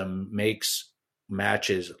system makes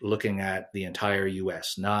matches looking at the entire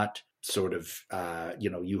U.S., not sort of,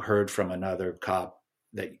 you heard from another cop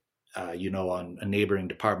that, on a neighboring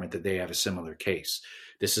department that they have a similar case.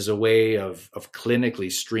 This is a way of clinically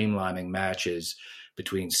streamlining matches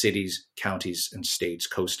between cities, counties, and states,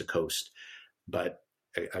 coast to coast. But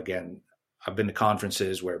again, I've been to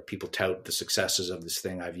conferences where people tout the successes of this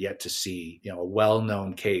thing. I've yet to see, a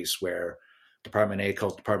well-known case where Department A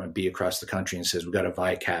calls Department B across the country and says, we've got a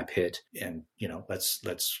VICAP hit, and, let's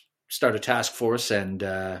start a task force and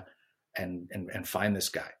find this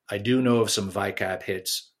guy. I do know of some VICAP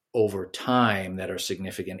hits over time that are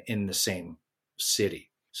significant in the same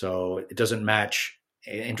city. So it doesn't match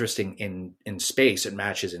interesting in space, it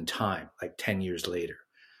matches in time, like 10 years later.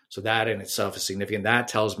 So that in itself is significant. That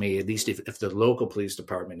tells me, at least if the local police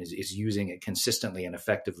department is using it consistently and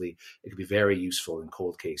effectively, it could be very useful in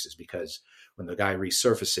cold cases, because when the guy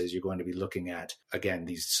resurfaces, you're going to be looking at, again,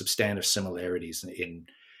 these substantive similarities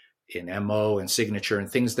in MO and signature and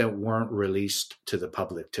things that weren't released to the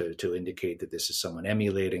public to indicate that this is someone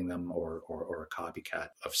emulating them or a copycat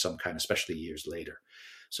of some kind, especially years later.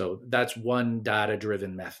 So that's one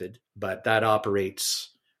data-driven method, but that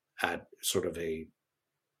operates at sort of in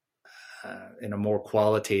a more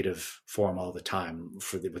qualitative form all the time,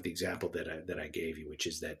 with the example that I gave you, which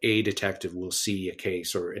is that a detective will see a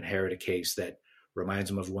case or inherit a case that reminds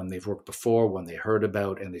them of one they've worked before, one they heard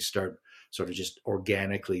about, and they start sort of just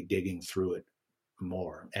organically digging through it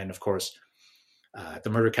more. And of course, the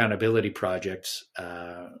Murder Accountability Project,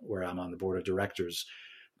 where I'm on the board of directors,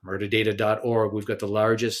 murderdata.org, we've got the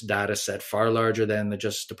largest data set, far larger than the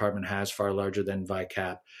Justice Department has, far larger than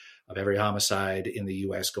VICAP, of every homicide in the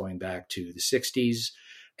U.S. going back to the 60s.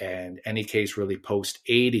 And any case really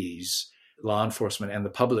post-80s, law enforcement and the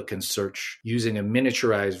public can search using a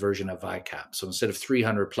miniaturized version of VICAP. So instead of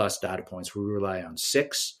 300 plus data points, we rely on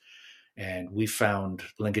 6. And we found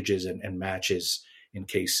linkages and matches in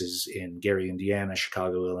cases in Gary, Indiana,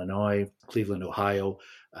 Chicago, Illinois, Cleveland, Ohio,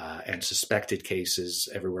 and suspected cases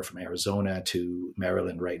everywhere from Arizona to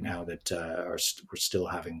Maryland right now that we're still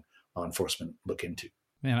having law enforcement look into.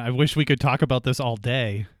 Man, I wish we could talk about this all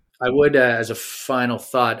day. I would, as a final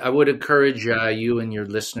thought, I would encourage you and your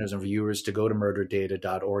listeners and viewers to go to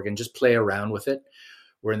murderdata.org and just play around with it.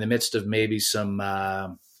 We're in the midst of maybe some,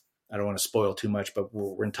 I don't want to spoil too much, but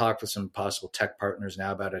we're in talk with some possible tech partners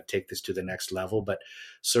now about how to take this to the next level. But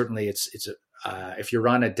certainly if you're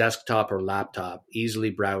on a desktop or laptop,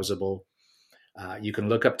 easily browsable. You can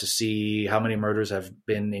look up to see how many murders have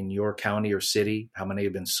been in your county or city, how many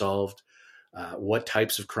have been solved, what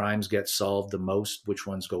types of crimes get solved the most, which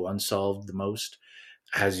ones go unsolved the most.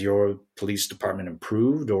 Has your police department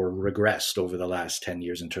improved or regressed over the last 10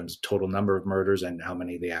 years in terms of total number of murders and how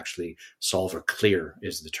many they actually solve or clear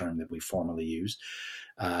is the term that we formally use.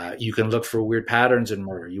 You can look for weird patterns in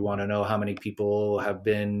murder. You want to know how many people have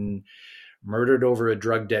been murdered over a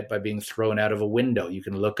drug debt by being thrown out of a window. You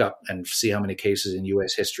can look up and see how many cases in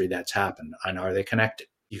U.S. history that's happened and are they connected.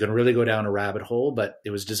 You can really go down a rabbit hole, but it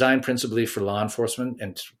was designed principally for law enforcement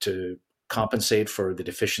and to compensate for the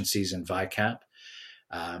deficiencies in VICAP.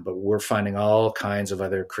 But we're finding all kinds of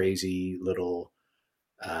other crazy little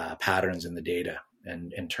patterns in the data,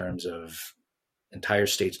 and in terms of entire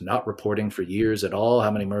states not reporting for years at all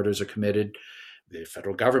how many murders are committed, the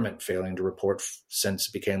federal government failing to report since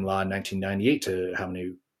it became law in 1998 to how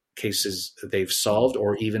many cases they've solved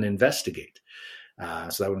or even investigate.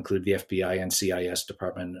 So that would include the FBI, NCIS,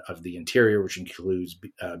 Department of the Interior, which includes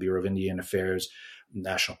Bureau of Indian Affairs,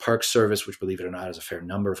 National Park Service, which, believe it or not, has a fair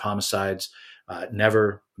number of homicides,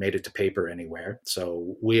 never made it to paper anywhere.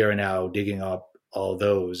 So we are now digging up all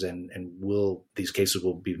those, and these cases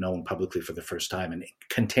will be known publicly for the first time. And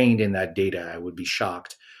contained in that data, I would be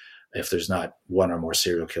shocked if there's not one or more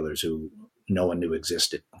serial killers who no one knew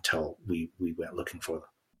existed until we went looking for them.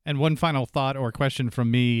 And one final thought or question from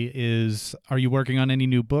me is, are you working on any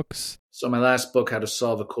new books? So my last book, How to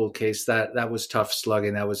Solve a Cold Case, that was tough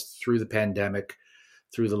slugging. That was through the pandemic,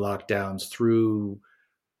 through the lockdowns, through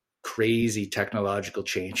crazy technological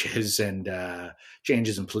changes and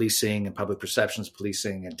changes in policing and public perceptions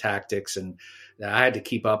policing and tactics. And that I had to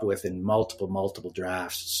keep up with in multiple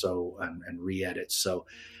drafts and re-edits. So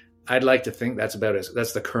I'd like to think that's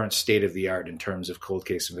the current state of the art in terms of cold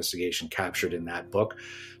case investigation captured in that book.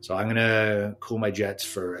 So I'm going to cool my jets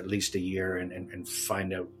for at least a year and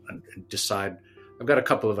find out and decide. I've got a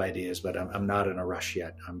couple of ideas, but I'm not in a rush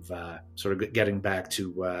yet. I'm sort of getting back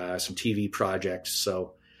to some TV projects.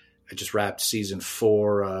 So I just wrapped season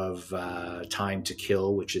 4 of Time to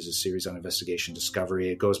Kill, which is a series on investigation discovery.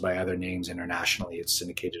 It goes by other names internationally. It's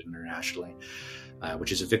syndicated internationally,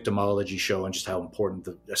 which is a victimology show and just how important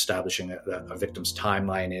establishing a victim's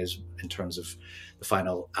timeline is in terms of the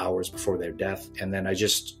final hours before their death. And then I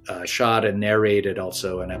just shot and narrated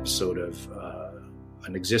also an episode of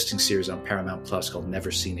an existing series on Paramount Plus called Never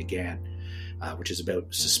Seen Again, which is about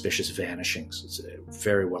suspicious vanishings. It's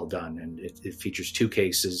very well done, and it features 2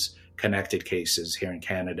 connected cases here in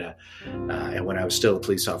Canada. And when I was still a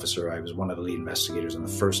police officer, I was one of the lead investigators on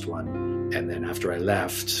the first one. And then after I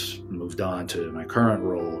left, moved on to my current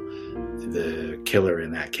role, the killer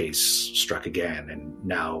in that case struck again. And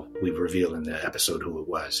now we reveal in the episode who it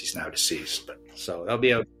was. He's now deceased. So that'll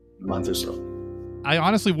be out in a month or so. I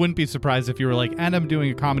honestly wouldn't be surprised if you were like, and I'm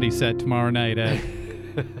doing a comedy set tomorrow night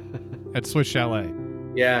at Swiss Chalet.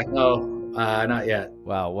 Yeah, no, not yet.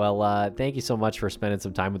 Wow. Well, thank you so much for spending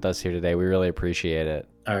some time with us here today. We really appreciate it.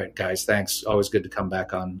 All right, guys. Thanks. Always good to come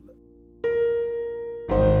back on